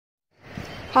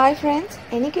Hi friends,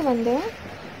 இன்னைக்கு வந்து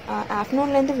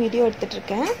ஆஃப்டர்நூன்ல இருந்து வீடியோ எடுத்துட்டு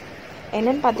இருக்கேன்.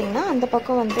 என்னன்னு பாத்தீங்கன்னா அந்த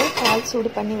பக்கம் வந்து பால் சூடு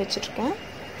பண்ணி வச்சிருக்கேன்.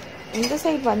 இந்த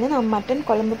சைடு வந்து நான் மட்டன்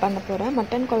குழம்பு பண்ண போறேன்.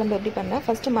 மட்டன் குழம்பு எப்படி பண்ணேன்?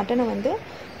 ஃபர்ஸ்ட் மட்டனை வந்து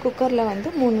குக்கர்ல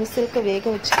வந்து 3 விசிலுக்கு வேக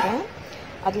வச்சிருக்கேன்.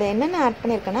 அதுல என்னென்ன ஆட்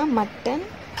பண்ணிருக்கேன்னா மட்டன்,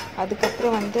 அதுக்கு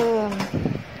அப்புறம் வந்து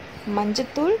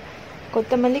மஞ்சத்தூள்,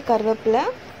 கொத்தமல்லி, கறிவேப்பிலை,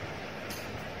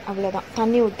 அவ்வளவுதான்.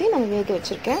 தண்ணி ஊத்தி நான் வேக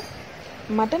வச்சிருக்கேன்.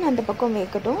 மட்டன் அந்த பக்கம்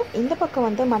வேகட்டும். இந்த பக்கம்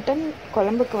வந்து மட்டன்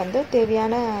குழம்புக்கு வந்து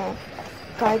தேவையான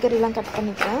காய்கறிலாம் கட்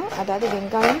பண்ணிக்கிறேன். அதாவது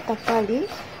வெங்காயம், தக்காளி,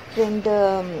 2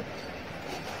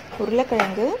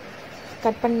 உருளைக்கிழங்கு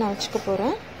கட் பண்ணி நான் வச்சுக்க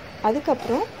போகிறேன்.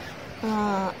 அதுக்கப்புறம்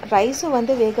ரைஸும்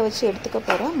வந்து வேக வச்சு எடுத்துக்க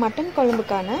போகிறேன். மட்டன்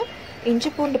குழம்புக்கான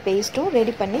இஞ்சி பூண்டு பேஸ்ட்டும்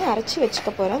ரெடி பண்ணி அரைச்சி வச்சுக்க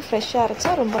போகிறேன். ஃப்ரெஷ்ஷாக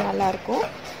அரைச்சா ரொம்ப நல்லாயிருக்கும்.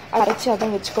 அரைச்சி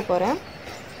அதுவும் வச்சுக்க போகிறேன்.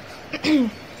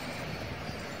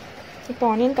 இப்போ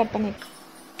ஆனியன் கட் பண்ணி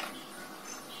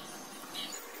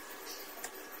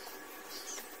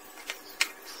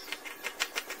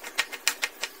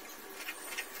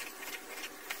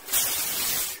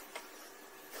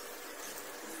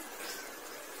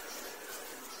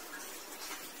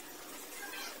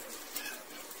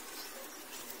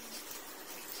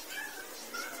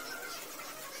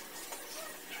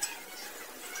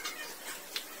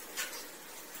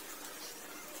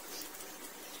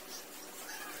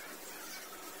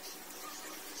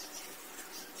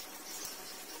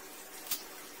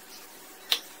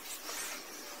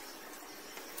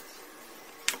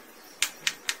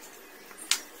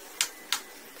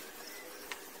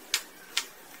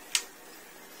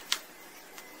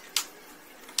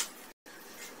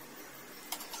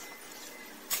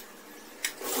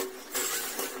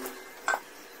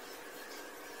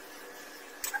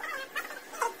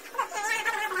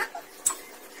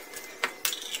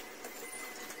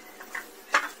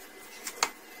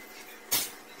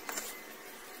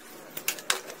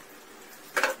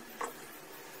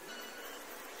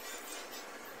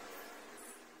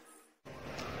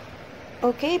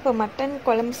ஓகே. இப்போ மட்டன்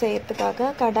குழம்பு செய்யறதுக்காக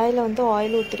கடாயில் வந்து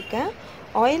ஆயில் ஊற்றிருக்கேன்.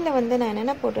 ஆயிலில் வந்து நான்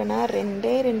என்னென்ன போட்டேன்னா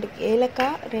 2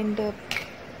 ஏலக்காய், 2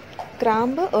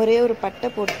 கிராம்பு, ஒரே ஒரு பட்டை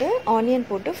போட்டு ஆனியன்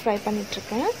போட்டு ஃப்ரை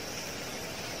பண்ணிகிட்ருக்கேன்.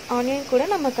 ஆனியன் கூட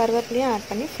நம்ம கருவேப்பிலையும் ஆட்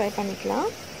பண்ணி ஃப்ரை பண்ணிக்கலாம்.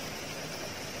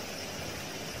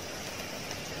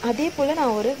 அதே போல்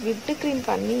நான் ஒரு விப்டு க்ரீம்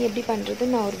பண்ணி எப்படி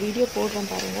பண்ணுறதுன்னு நான் ஒரு வீடியோ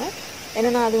போடுறேன் பாருங்கள்.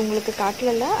 ஏன்னா நான் அது உங்களுக்கு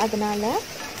காட்டல, அதனால்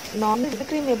நார்மல் விப்டு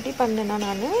க்ரீம் எப்படி பண்ணேன்னா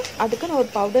நான் அதுக்குன்னு ஒரு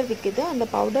பவுடர் விற்கிது. அந்த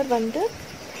பவுடர் வந்து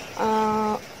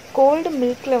கோல்டு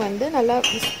மில்கில் வந்து நல்லா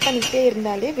மிக்ஸ் பண்ணிக்கிட்டே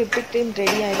இருந்தாலே விப்டு க்ரீம்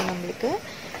ரெடி ஆகிடும் நம்மளுக்கு.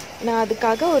 நான்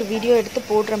அதுக்காக ஒரு வீடியோ எடுத்து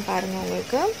போடுறேன் பாருங்கள்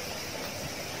உங்களுக்கு.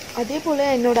 அதே போல்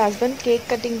என்னோடய ஹஸ்பண்ட் கேக்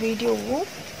கட்டிங் வீடியோவும்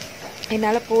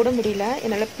என்னால் போட முடியல.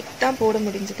 என்னால் பிக் தான் போட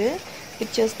முடிஞ்சுது,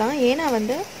 பிக்சர்ஸ் தான். ஏன்னா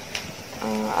வந்து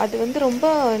அது வந்து ரொம்ப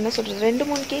என்ன சொல்கிறது,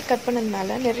 2-3 கேக் கட்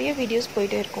பண்ணதுனால நிறைய வீடியோஸ்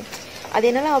போயிட்டே இருக்கும். அது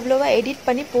என்னால் அவ்வளோவா எடிட்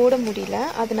பண்ணி போட முடியல.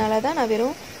 அதனால தான் நான்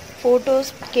வெறும் ஃபோட்டோஸ்,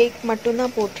 கேக்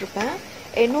மட்டும்தான் போட்டிருப்பேன்.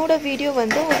 என்னோடய வீடியோ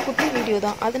வந்து ஒரு குட்டி வீடியோ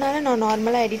தான், அதனால நான்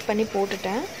நார்மலாக எடிட் பண்ணி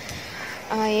போட்டுட்டேன்.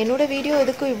 என்னோடய வீடியோ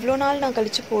எதுக்கு இவ்வளோ நாள் நான்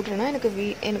கழித்து போடுறேன்னா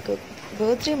எனக்கு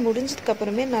பர்த்டே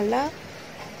முடிஞ்சதுக்கப்புறமே நல்லா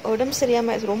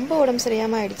ரொம்ப உடம்பு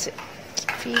சரியாமல் ஆயிடுச்சு.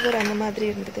 ஃபீவர் அந்த மாதிரி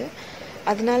இருந்தது.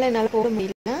 அதனால என்னால் போட முடியல.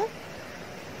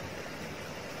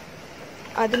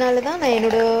 அதனால தான் நான்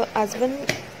என்னோடய ஹஸ்பண்ட்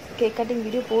கேக் கட்டிங்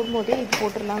வீடியோ போடும்போதே இது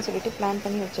போட்டுடலாம்னு சொல்லிட்டு பிளான்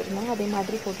பண்ணி வச்சுருந்தேன். அதே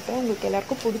மாதிரி போட்டுட்டேன். உங்களுக்கு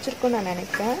எல்லாருக்கும் பிடிச்சிருக்குன்னு நான்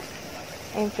நினைக்கிறேன்.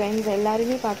 என் ஃப்ரெண்ட்ஸ்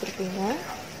எல்லாருமே பார்த்துருப்பீங்க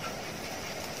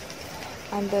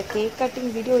அந்த கேக்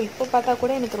கட்டிங் வீடியோ. இப்போ பார்த்தா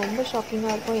கூட எனக்கு ரொம்ப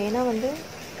ஷாக்கிங்காக இருக்கும். ஏன்னா வந்து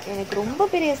எனக்கு ரொம்ப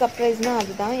பெரிய சர்ப்ரைஸ்னால்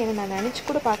அதுதான். ஏன்னா நான் நினச்சி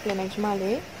கூட பார்க்கல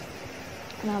நிஜமாலே.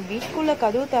 நான் வீட்டுக்குள்ளே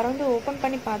கதவு திறந்து ஓப்பன்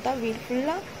பண்ணி பார்த்தா வீடு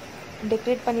ஃபுல்லாக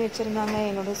டெக்கரேட் பண்ணி வச்சுருந்தாங்க.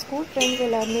 என்னோடய ஸ்கூல் ஃப்ரெண்ட்ஸ்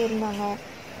எல்லாருமே இருந்தாங்க.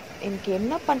 எனக்கு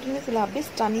என்ன பண்ணுறதுன்னு சில அப்படியே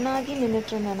ஸ்டன் ஆகி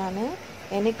நின்றுட்டு இருந்தேன் நான்.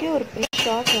 எனக்கே ஒரு பெரிய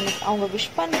ஷாக். எனக்கு அவங்க விஷ்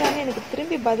பண்ணுறாங்க, எனக்கு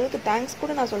திரும்பி பதிலுக்கு தேங்க்ஸ்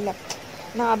கூட நான் சொல்ல.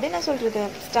 நான் அப்படியே நான் சொல்கிறது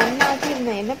ஸ்டன் ஆகி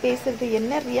இருந்தேன். என்ன பேசுறது,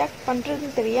 என்ன ரியாக்ட்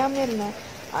பண்ணுறதுன்னு தெரியாமல் இருந்தேன்.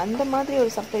 அந்த மாதிரி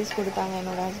ஒரு சர்ப்ரைஸ் கொடுத்தாங்க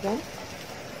என்னோடய ஹஸ்பண்ட்.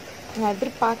 நான்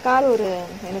எதிர்பார்க்காத ஒரு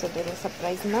என்ன சொல்கிறது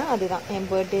சர்ப்ரைஸ்னால் அதுதான் என்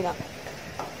பர்த்டே தான்.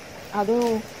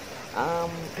 அதுவும்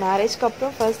மேரேஜ்க்கு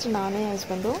அப்புறம் ஃபர்ஸ்ட் நானும் என்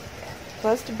ஹஸ்பண்டும்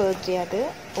ஃபர்ஸ்ட் பர்த்டே அது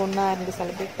ஒன்றா இருந்து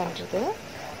செலிப்ரேட் பண்ணுறது.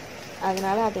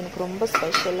 அதனால் அது எனக்கு ரொம்ப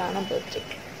ஸ்பெஷலான பர்த்டே.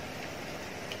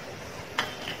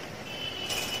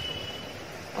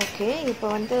 ஓகே. இப்போ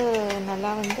வந்து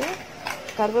நல்லா வந்து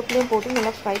கருவேப்பிலையும் போட்டு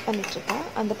நல்லா ஃப்ரை பண்ணிகிட்ருக்கேன்.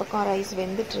 அந்த பக்கம் ரைஸ்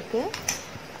வெந்துட்டுருக்கு.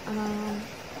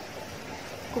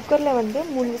 குக்கரில் வந்து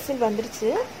 3 விசில்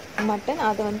வந்துடுச்சு மட்டன்.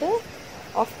 அதை வந்து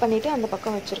ஆஃப் பண்ணிவிட்டு அந்த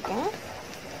பக்கம் வச்சுருக்கேன்.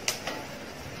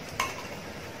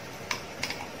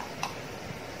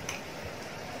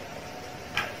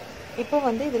 இப்போ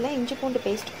வந்து இதில் இஞ்சி பூண்டு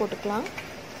பேஸ்ட் போட்டுக்கலாம்.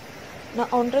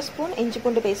 நான் 1.5 ஸ்பூன் இஞ்சி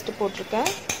பூண்டு பேஸ்ட்டு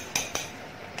போட்டிருக்கேன்.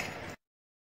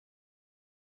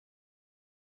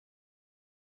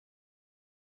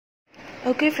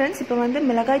 ஓகே ஃப்ரெண்ட்ஸ், இப்போ வந்து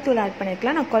மிளகாய் தூள் ஆட்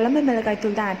பண்ணிக்கலாம். நான் குழம்பு மிளகாய்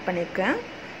தூள் தான் ஆட் பண்ணியிருக்கேன்.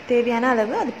 தேவையான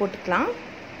அளவு அது போட்டுக்கலாம்.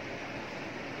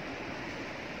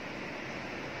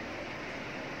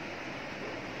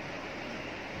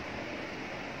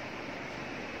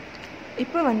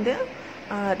 இப்போ வந்து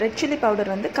ரெட் சில்லி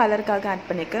பவுடர் வந்து கலருக்காக ஆட்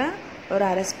பண்ணிக்கிறேன், ஒரு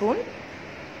 1/2 ஸ்பூன்.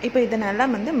 இப்போ இதை நல்லா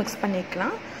வந்து மிக்ஸ்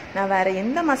பண்ணிக்கலாம். நான் வேறு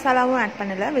எந்த மசாலாவும் ஆட்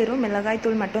பண்ணலை, வெறும் மிளகாய்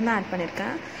தூள் மட்டும்தான் ஆட்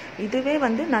பண்ணியிருக்கேன். இதுவே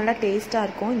வந்து நல்லா டேஸ்ட்டாக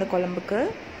இருக்கும் இந்த குழம்புக்கு.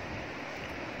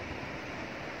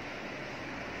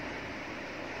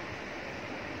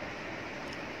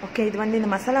 ஓகே, இது வந்து இந்த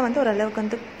மசாலா வந்து ஓரளவுக்கு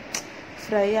வந்து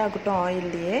ஃப்ரை ஆகட்டும்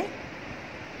ஆயில்லையே.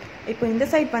 இப்போ இந்த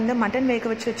சைட் வந்து மட்டன் வேக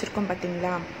வச்சு வச்சுருக்கோம்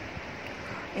பார்த்தீங்களா,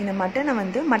 இந்த மட்டனை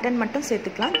வந்து மட்டன் மட்டும்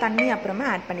சேர்த்துக்கலாம், தண்ணி அப்புறமா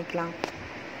ஆட் பண்ணிக்கலாம்.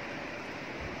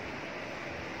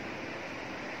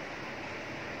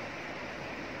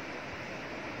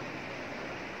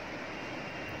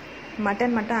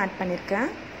 மட்டன் மட்டும் ஆட் பண்ணியிருக்கேன்.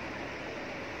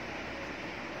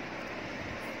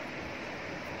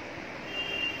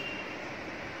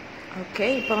 ஓகே,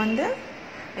 இப்போ வந்து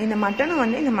இந்த மட்டனும்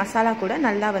வந்து இந்த மசாலா கூட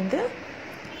நல்லா வந்து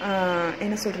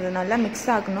என்ன சொல்கிறது, நல்லா மிக்ஸ்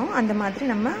ஆகணும். அந்த மாதிரி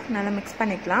நம்ம நல்லா மிக்ஸ்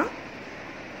பண்ணிக்கலாம்.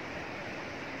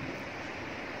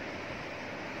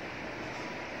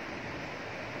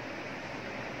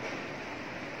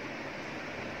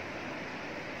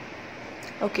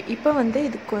 ஓகே, இப்போ வந்து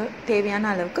இதுக்கு தேவையான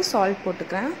அளவுக்கு சால்ட்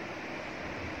போட்டுக்கிறேன்.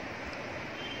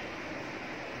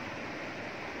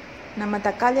 நம்ம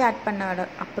தக்காளி ஆட் பண்ண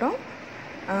அப்புறம்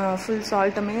ஃபுல்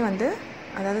சால்ட்டுமே வந்து,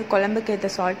 அதாவது குழம்புக்கு ஏற்ற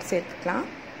சால்ட் சேர்த்துக்கலாம்.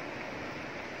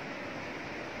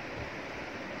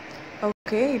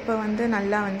 ஓகே, இப்போ வந்து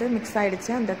நல்லா வந்து மிக்ஸ்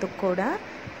ஆகிடுச்சு அந்த தொக்கோட.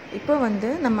 இப்போ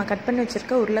வந்து நம்ம கட் பண்ணி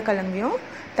வச்சுருக்க உருளைக்கிழங்கையும்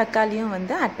தக்காளியும்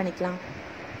வந்து ஆட் பண்ணிக்கலாம்.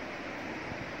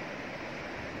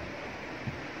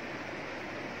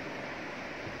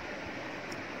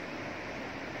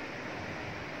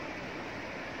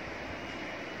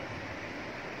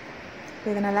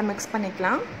 இதை நல்லா மிக்ஸ்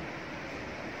பண்ணிக்கலாம்.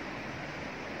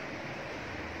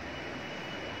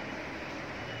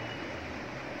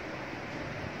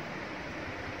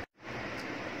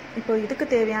 இப்போ இதுக்கு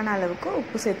தேவையான அளவுக்கு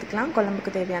உப்பு சேர்த்துக்கலாம்,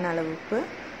 குழம்புக்கு தேவையான அளவு உப்பு.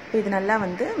 இப்போ இது நல்லா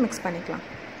வந்து மிக்ஸ் பண்ணிக்கலாம்.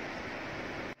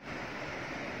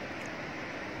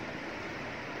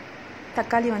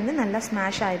 தக்காளி வந்து நல்லா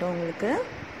ஸ்மாஷ் ஆகிடும்.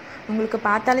 உங்களுக்கு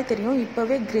பார்த்தாலே தெரியும்,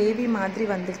 இப்போவே கிரேவி மாதிரி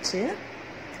வந்துருச்சு.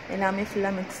 எல்லாமே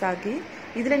ஃபுல்லாக மிக்ஸ் ஆகி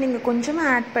இதில் நீங்கள்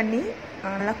கொஞ்சமாக ஆட் பண்ணி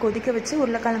நல்லா கொதிக்க வச்சு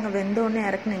உருளைக்கிழங்கு வெந்தோடனே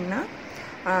இறக்குனீங்கன்னா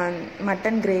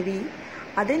மட்டன் கிரேவி.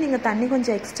 அதே நீங்கள் தண்ணி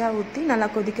கொஞ்சம் எக்ஸ்ட்ரா ஊற்றி நல்லா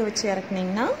கொதிக்க வச்சு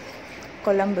இறக்குனீங்கன்னா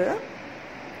குழம்பு.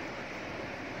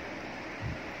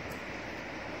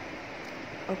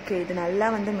 ஓகே, இது நல்லா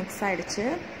வந்து மிக்ஸ் ஆகிடுச்சு,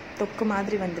 தொக்கு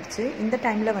மாதிரி வந்துடுச்சு. இந்த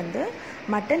டைமில் வந்து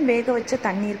மட்டன் வேக வச்ச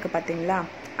தண்ணி இருக்குது பார்த்தீங்களா,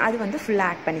 அது வந்து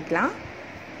ஃபுல்லாக ஆட் பண்ணிக்கலாம்.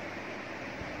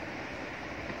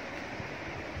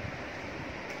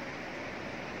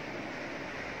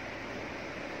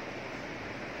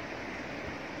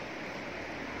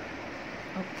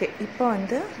 ஓகே, இப்போ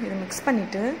வந்து இதை மிக்ஸ்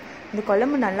பண்ணிவிட்டு இந்த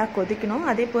குழம்பு நல்லா கொதிக்கணும்.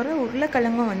 அதே போல்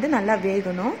உருளைக்கிழங்கும் வந்து நல்லா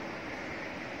வேகணும்.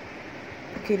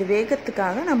 ஓகே, இது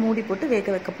வேகிறதுக்காக நான் மூடி போட்டு வேக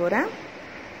வைக்க போகிறேன்.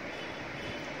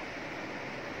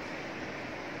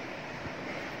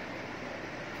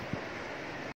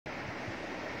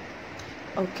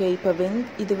 ஓகே, இப்போ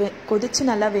இது கொதிச்சு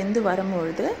நல்லா வெந்து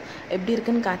வரும்பொழுது எப்படி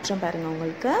இருக்குன்னு காட்டுறேன் பாருங்கள்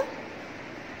உங்களுக்கு.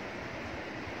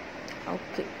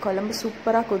 ஓகே, குழம்பு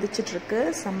சூப்பராக கொதிச்சிட்ருக்கு,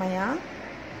 செம்மையாக.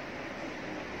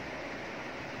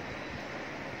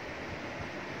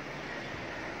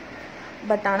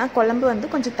 பட் ஆனால் குழம்பு வந்து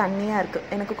கொஞ்சம் தண்ணியாக இருக்குது,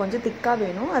 எனக்கு கொஞ்சம் திக்காக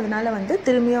வேணும். அதனால வந்து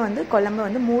திரும்பியும் வந்து குழம்பு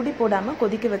வந்து மூடி போடாமல்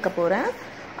கொதிக்க வைக்க போகிறேன்.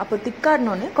 அப்போ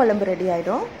திக்காடினோடனே குழம்பு ரெடி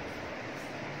ஆகிடும்,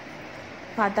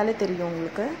 பார்த்தாலே தெரியும்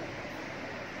உங்களுக்கு.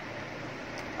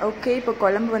 ஓகே, இப்போ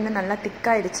குழம்பு வந்து நல்லா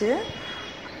திக்காயிடுச்சு.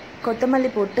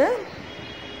 கொத்தமல்லி போட்டு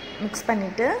மிக்ஸ்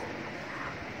பண்ணிவிட்டு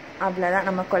அவ்வளோதான்,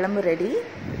 நம்ம குழம்பு ரெடி.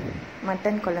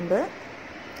 மட்டன் குழம்பு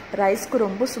ரைஸ்க்கு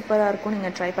ரொம்ப சூப்பராக இருக்கும்,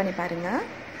 நீங்கள் ட்ரை பண்ணி பாருங்கள்.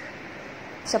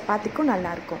 சப்பாத்திக்கும்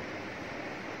நல்லாயிருக்கும்.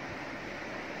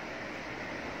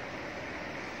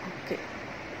 ஓகே,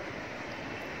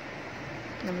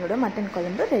 நம்மளோட மட்டன்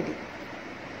குழம்பு ரெடி.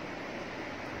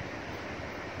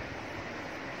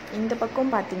 இந்த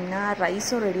பக்கம் பார்த்தீங்கன்னா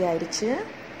ரைஸும் ரெடி ஆயிடுச்சு.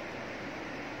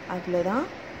 அவ்வளோதான்,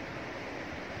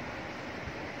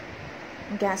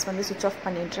 கேஸ் வந்து சுவிட்ச் ஆஃப்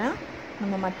பண்ணிடுறேன்.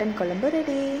 நம்ம மட்டன் குழம்பு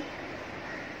ரெடி.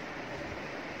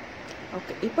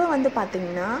 ஓகே, இப்போ வந்து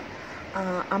பார்த்தீங்கன்னா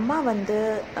அம்மா வந்து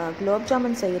குலாப்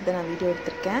ஜாமுன் செய்கிறது நான் வீடியோ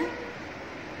எடுத்திருக்கேன்.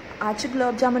 ஆச்சு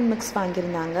குலாப் ஜாமுன் மிக்ஸ்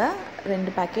வாங்கியிருந்தாங்க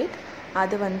 2 பேக்கெட்.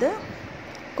 அது வந்து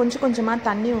கொஞ்சம் கொஞ்சமாக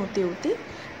தண்ணி ஊற்றி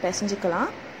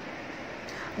பிசைஞ்சிக்கலாம்.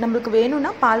 நம்மளுக்கு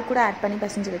வேணும்னா பால் கூட ஆட் பண்ணி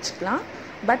பிசைஞ்சு வச்சுக்கலாம்.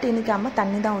 பட் இன்றைக்கி அம்மா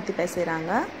தண்ணி தான் ஊற்றி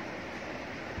பிசைகிறாங்க.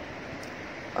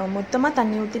 மொத்தமாக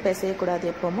தண்ணி ஊற்றி பிசையக்கூடாது,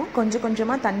 எப்போவும் கொஞ்சம்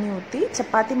கொஞ்சமாக தண்ணி ஊற்றி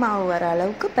சப்பாத்தி மாவு வர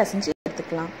அளவுக்கு பிசைஞ்சு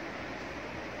எடுத்துக்கலாம்.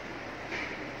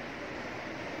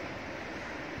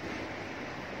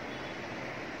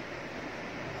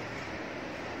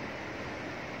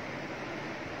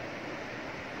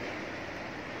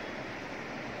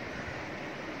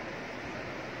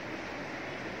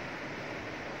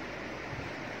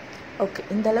 ஓகே,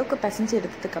 இந்த அளவுக்கு பிசைஞ்சு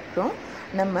எடுத்ததுக்கப்புறம்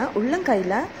நம்ம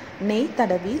உள்ளங்கையில் நெய்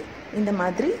தடவி இந்த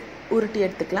மாதிரி உருட்டி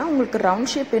எடுத்துக்கலாம். உங்களுக்கு ரவுண்ட்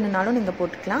ஷேப் வேணும்னாலும் நீங்கள்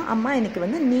போட்டுக்கலாம். அம்மா இன்றைக்கி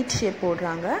வந்து நீட் ஷேப்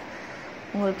போடுறாங்க.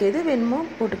 உங்களுக்கு எது வேணுமோ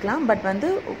போட்டுக்கலாம். பட் வந்து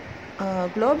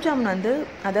குலோப் ஜாமுன் வந்து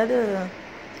அதாவது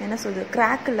என்ன சொல்கிறது,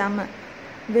 கிராக் இல்லாமல்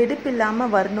வெடிப்பு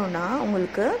இல்லாமல் வரணுன்னா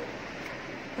உங்களுக்கு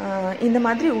இந்த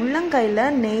மாதிரி உள்ளங்கையில்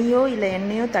நெய்யோ இல்லை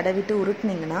எண்ணெயோ தடவிட்டு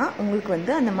உருட்டினீங்கன்னா உங்களுக்கு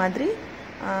வந்து அந்த மாதிரி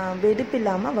வெடிப்பு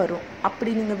இல்லாமல் வரும். அப்படி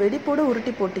நீங்கள் வெடிப்போடு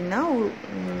உருட்டி போட்டிங்கன்னா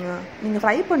நீங்கள்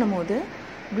ஃப்ரை பண்ணும்போது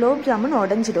குலோப் ஜாமுன்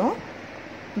உடஞ்சிடும்.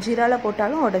 ஜீராவில்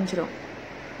போட்டாலும் உடஞ்சிரும்.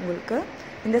 உங்களுக்கு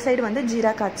இந்த சைடு வந்து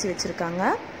ஜீரா காய்ச்சி வச்சுருக்காங்க.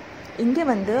 இங்கே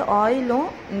வந்து ஆயிலும்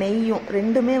நெய்யும்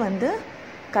ரெண்டுமே வந்து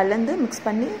கலந்து மிக்ஸ்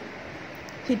பண்ணி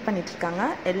ஹீட் பண்ணிகிட்ருக்காங்க.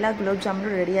 எல்லா குலோப்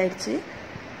ஜாமுனும் ரெடி ஆயிடுச்சு.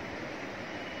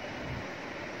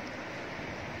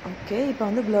 ஓகே, இப்போ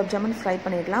வந்து குலோப் ஜாமுன் ஃப்ரை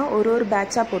பண்ணிடலாம். ஒரு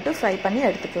பேட்சாக போட்டு ஃப்ரை பண்ணி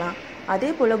எடுத்துக்கலாம். அதே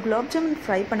போல் குலோப் ஜாமுன்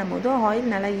ஃப்ரை பண்ணும்போது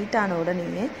ஆயில் நல்லா ஹீட் ஆன உடனே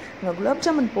நம்ம குலோப்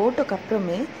ஜாமுன்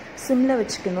போட்டதுக்கப்புறமே சிம்மில்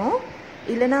வச்சுக்கணும்.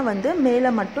 இல்லைனா வந்து மேலே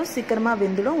மட்டும் சீக்கிரமாக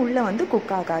வெந்துடும், உள்ளே வந்து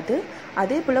குக் ஆகாது.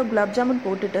 அதே போல் குலோப் ஜாமுன்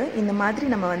போட்டுட்டு இந்த மாதிரி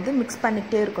நம்ம வந்து மிக்ஸ்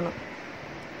பண்ணிக்கிட்டே இருக்கணும்.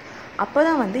 அப்போ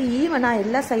தான் வந்து ஈவனாக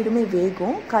எல்லா சைடுமே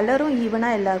வேகும், கலரும்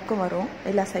ஈவனாக எல்லாருக்கும் வரும்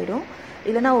எல்லா சைடும்.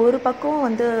 இல்லைனா ஒரு பக்கம்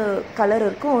வந்து கலர்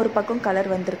இருக்கும், ஒரு பக்கம்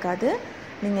கலர் வந்திருக்காது.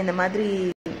 நீங்கள் இந்த மாதிரி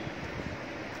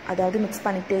அதாவது மிக்ஸ்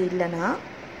பண்ணிக்கிட்டே இல்லைன்னா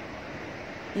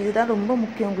இதுதான் ரொம்ப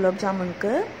முக்கியம் குலோப்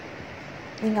ஜாமுனுக்கு.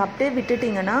 நீங்கள் அப்படியே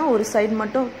விட்டுட்டிங்கன்னா ஒரு சைடு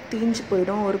மட்டும் தீஞ்சு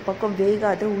போயிடும், ஒரு பக்கம்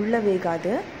வேகாது, உள்ளே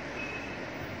வேகாது.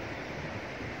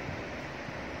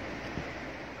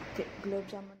 ஓகே,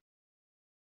 குலோப் ஜாமுன்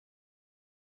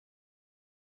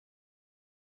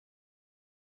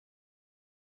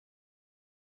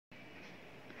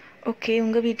ஓகே,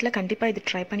 உங்கள் வீட்டில் கண்டிப்பாக இது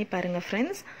ட்ரை பண்ணி பாருங்கள்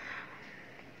ஃப்ரெண்ட்ஸ்.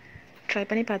 ட்ரை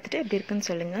பண்ணி பார்த்துட்டு எப்படி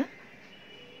இருக்குன்னு சொல்லுங்கள்.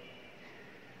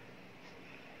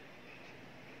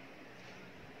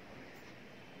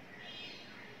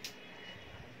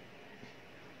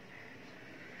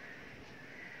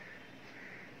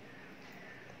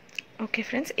 ஓகே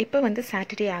ஃப்ரெண்ட்ஸ், இப்போ வந்து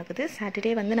சாட்டர்டே ஆகுது.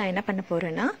 சாட்டர்டே வந்து நான் என்ன பண்ண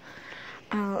போகிறேன்னா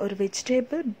ஒரு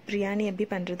வெஜிடேபிள் பிரியாணி எப்படி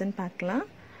பண்ணுறதுன்னு பார்க்கலாம்.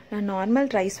 நான் நார்மல்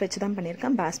ரைஸ் வச்சு தான்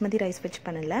பண்ணியிருக்கேன், பாஸ்மதி ரைஸ் வச்சு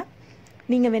பண்ணலை.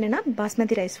 நீங்கள் வேணும்னா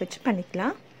பாஸ்மதி ரைஸ் வச்சு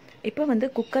பண்ணிக்கலாம். இப்போ வந்து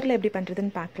குக்கரில் எப்படி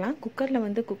பண்ணுறதுன்னு பார்க்கலாம். குக்கரில்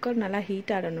வந்து குக்கர் நல்லா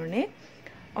ஹீட் ஆடணுன்னே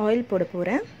ஆயில் போட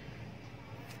போகிறேன்.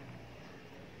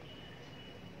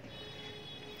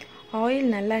 ஆயில்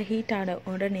நல்லா ஹீட் ஆட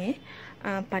உடனே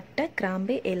பட்டை,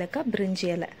 கிராம்பு, ஏலக்காய், பிரிஞ்சி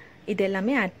இலை இது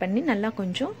எல்லாமே ஆட் பண்ணி நல்லா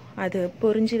கொஞ்சம் அது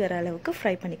பொரிஞ்சு வர அளவுக்கு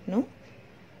ஃப்ரை பண்ணிக்கணும்.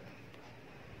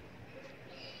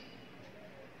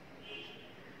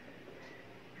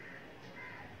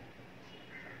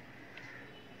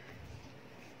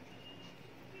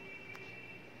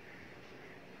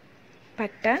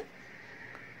 பட்டை,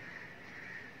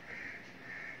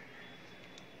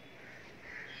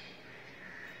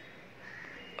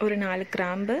 ஒரு 4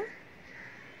 கிராம்பு,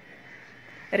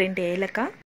 2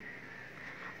 ஏலக்காய்,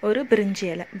 ஒரு பிரிஞ்சி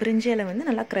இலை. பிரிஞ்சி இலை வந்து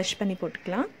நல்லா க்ரஷ் பண்ணி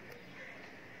போட்டுக்கலாம்.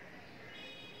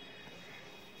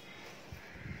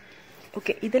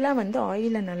 ஓகே, இதெல்லாம் வந்து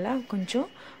ஆயிலில் நல்லா கொஞ்சம்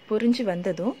பொரிஞ்சு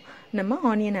வந்ததும் நம்ம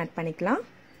ஆனியன் ஆட் பண்ணிக்கலாம்.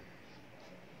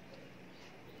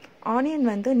 ஆனியன்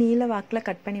வந்து நீல வாக்கில்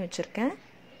கட் பண்ணி வச்சுருக்கேன்,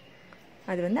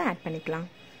 அது வந்து ஆட் பண்ணிக்கலாம்.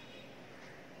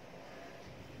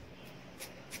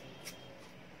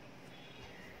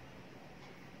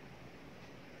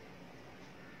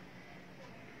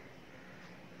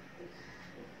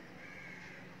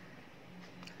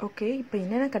 ஓகே, இப்போ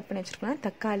என்னென்ன கட் பண்ணி வச்சுருக்கோன்னா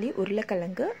தக்காளி,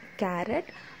 உருளைக்கிழங்கு, கேரட்,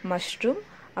 மஷ்ரூம்,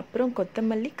 அப்புறம்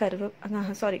கொத்தமல்லி,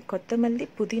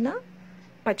 புதினா,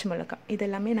 பச்சை மிளகாய்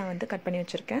இதெல்லாமே நான் வந்து கட் பண்ணி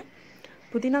வச்சுருக்கேன்.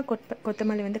 புதினா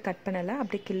கொத்தமல்லி வந்து கட் பண்ணலை,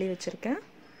 அப்படியே கிள்ளி வச்சுருக்கேன்.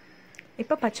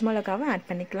 இப்போ பச்சை மிளகாவை ஆட்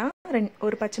பண்ணிக்கலாம்.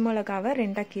 ஒரு பச்சை மிளகாவை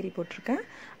 2ஆக கீறி போட்டிருக்கேன்.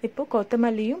 இப்போ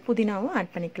கொத்தமல்லியும் புதினாவும்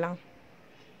ஆட் பண்ணிக்கலாம்.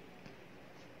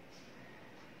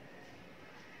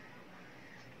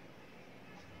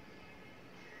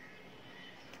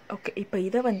 ஓகே, இப்போ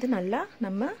இதை வந்து நல்லா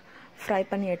நம்ம ஃப்ரை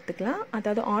பண்ணி எடுத்துக்கலாம்.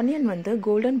 அதாவது ஆனியன் வந்து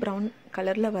கோல்டன் ப்ரௌன்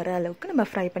கலரில் வர அளவுக்கு நம்ம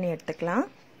ஃப்ரை பண்ணி எடுத்துக்கலாம்.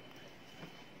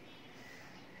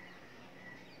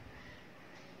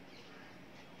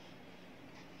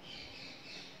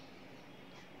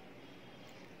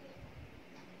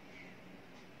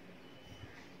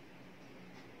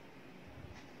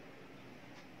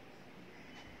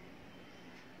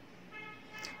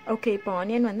 ஓகே, இப்போ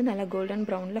ஆனியன் வந்து நல்லா கோல்டன்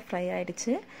ப்ரௌனில் ஃப்ரை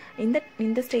ஆகிடுச்சு.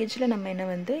 இந்த ஸ்டேஜில் நம்ம என்ன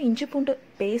வந்து இஞ்சி பூண்டு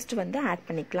பேஸ்ட் வந்து ஆட்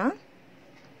பண்ணிக்கலாம்.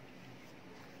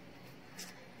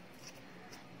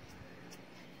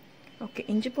 ஓகே,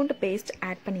 இஞ்சி பூண்டு பேஸ்ட்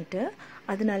ஆட் பண்ணிவிட்டு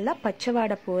அது நல்லா பச்சை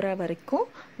வாடை போகிற வரைக்கும்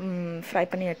ஃப்ரை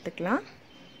பண்ணி எடுத்துக்கலாம்.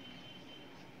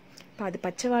 இப்போ அது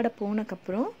பச்சை வாடை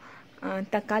போனதுக்கப்புறம்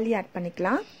தக்காளி ஆட்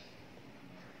பண்ணிக்கலாம்.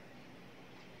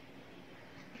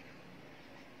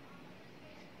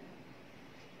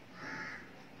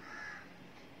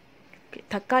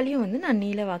 தக்காளியும் வந்து நான்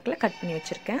நீல வாக்கில் கட் பண்ணி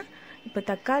வச்சுருக்கேன். இப்போ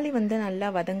தக்காளி வந்து நல்லா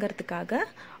வதங்கிறதுக்காக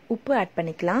உப்பு ஆட்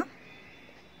பண்ணிக்கலாம்.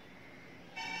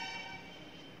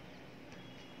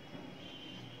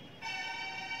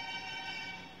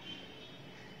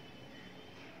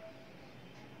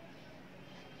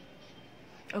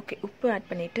 ஓகே, உப்பு ஆட்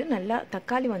பண்ணிவிட்டு நல்லா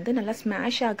தக்காளி வந்து நல்லா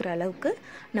ஸ்மாஷ் ஆகுற அளவுக்கு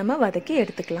நம்ம வதக்கி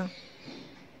எடுத்துக்கலாம்.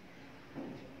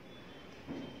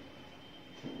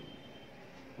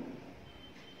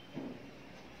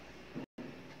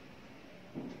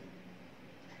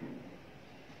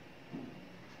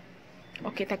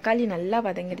 ஓகே, தக்காளி நல்லா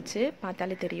வதங்கிடுச்சு,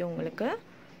 பார்த்தாலே தெரியும் உங்களுக்கு.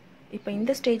 இப்போ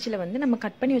இந்த ஸ்டேஜில் வந்து நம்ம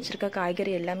கட் பண்ணி வச்சுருக்க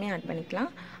காய்கறி எல்லாமே ஆட்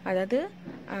பண்ணிக்கலாம். அதாவது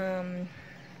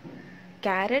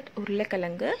கேரட்,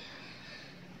 உருளைக்கிழங்கு,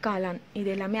 காளான் இது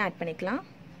எல்லாமே ஆட் பண்ணிக்கலாம்.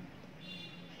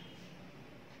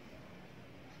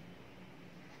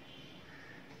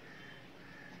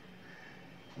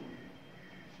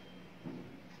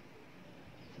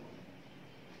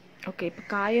 ஓகே, இப்போ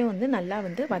காயும் வந்து நல்லா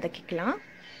வந்து வதக்கிக்கலாம்.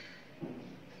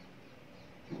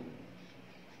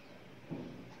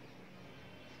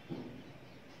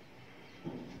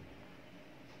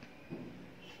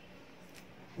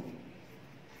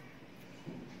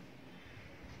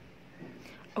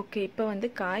 ஓகே, இப்போ வந்து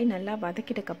காய் நல்லா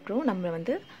வதக்கிட்டக்கப்புறம் நம்ம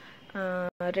வந்து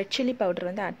ரெட் சில்லி பவுடர்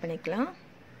வந்து ஆட் பண்ணிக்கலாம்.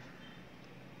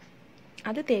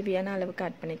 அது தேவையான அளவுக்கு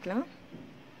ஆட் பண்ணிக்கலாம்.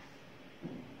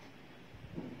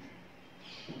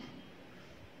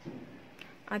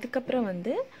 அதுக்கப்புறம்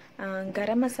வந்து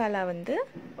கரம் மசாலா வந்து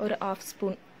ஒரு 1/2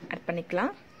 ஸ்பூன் ஆட்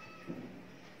பண்ணிக்கலாம்.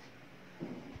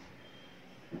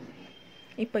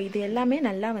 இப்போ இது எல்லாமே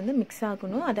நல்லா வந்து மிக்ஸ்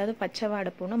ஆகணும். அதாவது பச்சை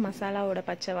வாடை போகணும், மசாலாவோட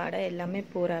பச்சை வாடை எல்லாமே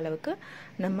போகிற அளவுக்கு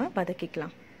நம்ம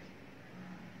வதக்கிக்கலாம்.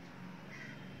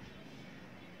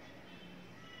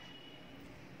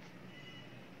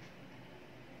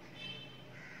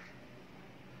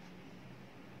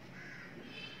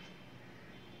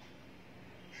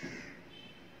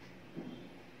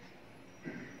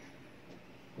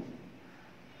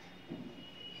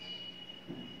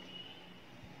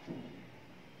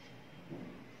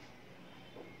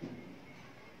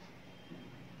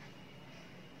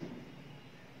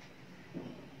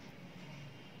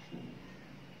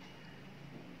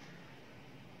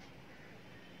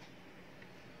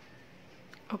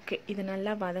 ஓகே, இது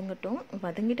நல்லா வதங்கட்டும்.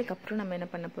 வதங்கிட்டக்கப்புறம் நம்ம என்ன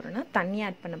பண்ண போகிறோம்னா தண்ணி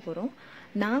ஆட் பண்ண போகிறோம்.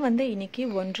 நான் வந்து இன்றைக்கி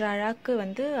 1.5 ஆழாக்கு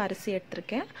வந்து அரிசி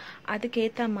எடுத்திருக்கேன்.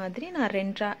 அதுக்கேற்ற மாதிரி நான்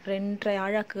 2.5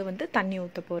 ஆழாக்கு வந்து தண்ணி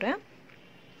ஊற்ற போகிறேன்.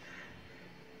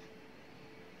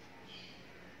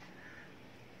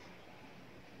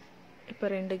 இப்போ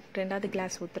ரெண்டாவது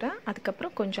கிளாஸ் ஊற்றுறேன்.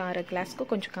 அதுக்கப்புறம் கொஞ்சம் 1/2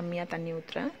 கிளாஸ்க்கு கொஞ்சம் கம்மியாக தண்ணி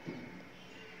ஊற்றுறேன்.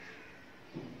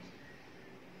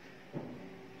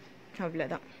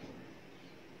 அவ்வளோதான்.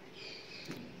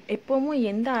 எப்போவும்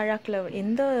எந்த அழாக்கில்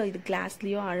எந்த இது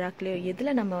கிளாஸ்லேயோ அழாக்லேயோ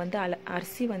எதில் நம்ம வந்து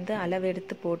அரிசி வந்து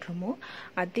அளவெடுத்து போடுறோமோ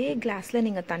அதே கிளாஸில்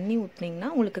நீங்கள் தண்ணி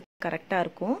ஊற்றினீங்கன்னா உங்களுக்கு கரெக்டாக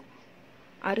இருக்கும்.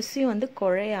 அரிசியும் வந்து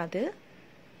குழையாது.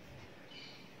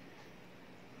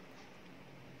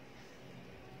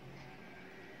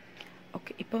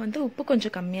 ஓகே, இப்போ வந்து உப்பு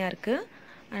கொஞ்சம் கம்மியாக இருக்குது,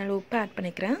 அதனால் உப்பு ஆட்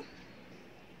பண்ணிக்கிறேன்.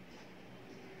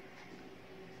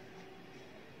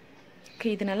 ஓகே,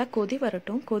 இது நல்லா கொதி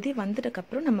வரட்டும். கொதி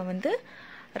வந்ததுக்கப்புறம் நம்ம வந்து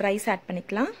ரைஸ் ஆட்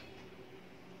பண்ணிக்கலாம்.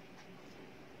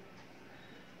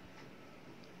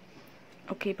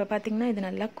 ஓகே, இப்போ பார்த்தீங்கன்னா இது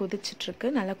நல்லா கொதிச்சிட்ருக்கு,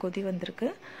 நல்லா கொதி வந்திருக்கு.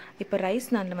 இப்போ ரைஸ்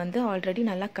நான் வந்து ஆல்ரெடி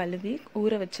நல்லா கழுவி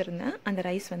ஊற வச்சுருந்தேன், அந்த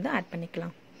ரைஸ் வந்து ஆட்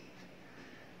பண்ணிக்கலாம்.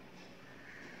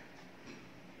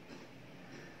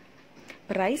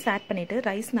 இப்போ ரைஸ் ஆட் பண்ணிவிட்டு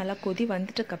ரைஸ் நல்லா கொதி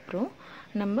வந்துட்டுக்கப்புறம்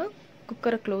நம்ம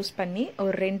குக்கரை க்ளோஸ் பண்ணி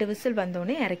ஒரு 2 விசில்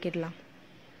வந்தோடனே இறக்கிடலாம்.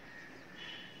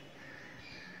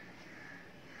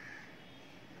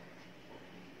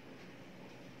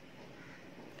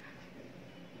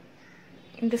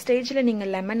 இந்த ஸ்டேஜில்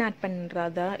நீங்கள் லெமன் ஆட்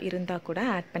பண்ணுறதா இருந்தால் கூட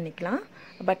ஆட் பண்ணிக்கலாம்.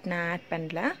 பட் நான் ஆட்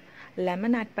பண்ணல.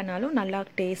 லெமன் ஆட் பண்ணாலும் நல்லா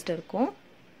டேஸ்ட் இருக்கும்.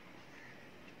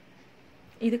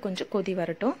 இது கொஞ்சம் கொதி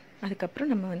வரட்டும்.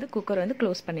 அதுக்கப்புறம் நம்ம வந்து குக்கர் வந்து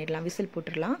க்ளோஸ் பண்ணிடலாம், விசில்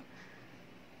போட்டுடலாம்.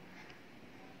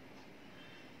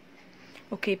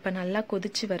 ஓகே, இப்போ நல்லா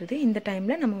கொதிச்சு வருது. இந்த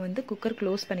டைமில் நம்ம வந்து குக்கர்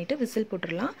க்ளோஸ் பண்ணிவிட்டு விசில்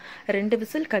போட்டுடலாம். 2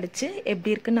 விசில் கழிச்சு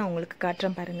எப்படி இருக்குன்னு நான் உங்களுக்கு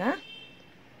காட்டுறேன் பாருங்கள்.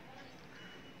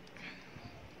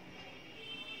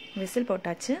 விசில்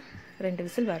போட்டாச்சு, 2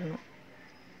 விசில் வரணும்.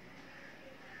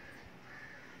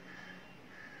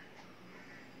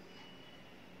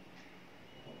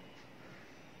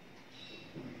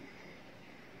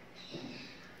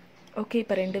 ஓகே,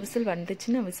 இப்போ 2 விசில் வந்துச்சு.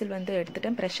 நான் விசில் வந்து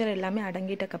எடுத்துட்டேன். ப்ரெஷர் எல்லாமே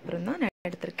அடங்கிட்டக்கப்புறம் தான் நான்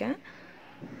எடுத்திருக்கேன்.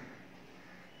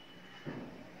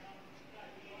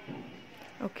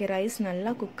 ஓகே, ரைஸ்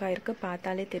நல்லா குக் ஆகிருக்கு,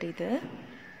 பார்த்தாலே தெரியுது.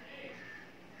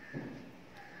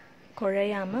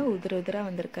 குழையாமல் உதிராக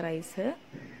வந்திருக்கு ரைஸு.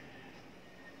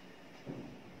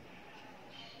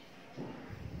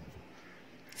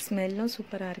 ஸ்மெல்லும்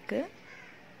சூப்பராக இருக்குது.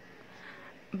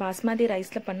 பாஸ்மதி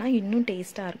ரைஸில் பண்ணால் இன்னும்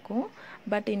டேஸ்ட்டாக இருக்கும்.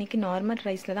 பட் இன்றைக்கி நார்மல்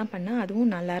ரைஸில் தான் பண்ணால்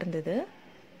அதுவும் நல்லா இருந்தது.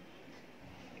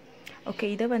 ஓகே,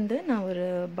 இதை வந்து நான் ஒரு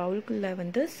பவுலுக்குள்ளே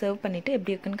வந்து சர்வ் பண்ணிவிட்டு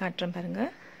எப்படி இருக்குன்னு காட்டுறேன்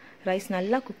பாருங்கள். ரைஸ்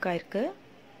நல்லா குக் ஆகிருக்கு,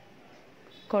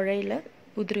 குழையில்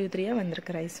உதிரியாக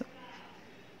வந்திருக்கு ரைஸும்.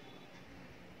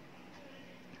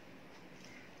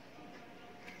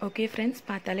 ஓகே ஃப்ரெண்ட்ஸ்,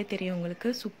 பார்த்தாலே தெரியும் உங்களுக்கு,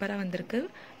 சூப்பராக வந்திருக்கு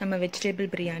நம்ம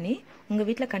வெஜிடபிள் பிரியாணி. உங்கள்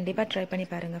வீட்டில் கண்டிப்பாக ட்ரை பண்ணி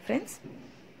பாருங்கள் ஃப்ரெண்ட்ஸ்.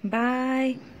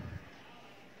 பாய்.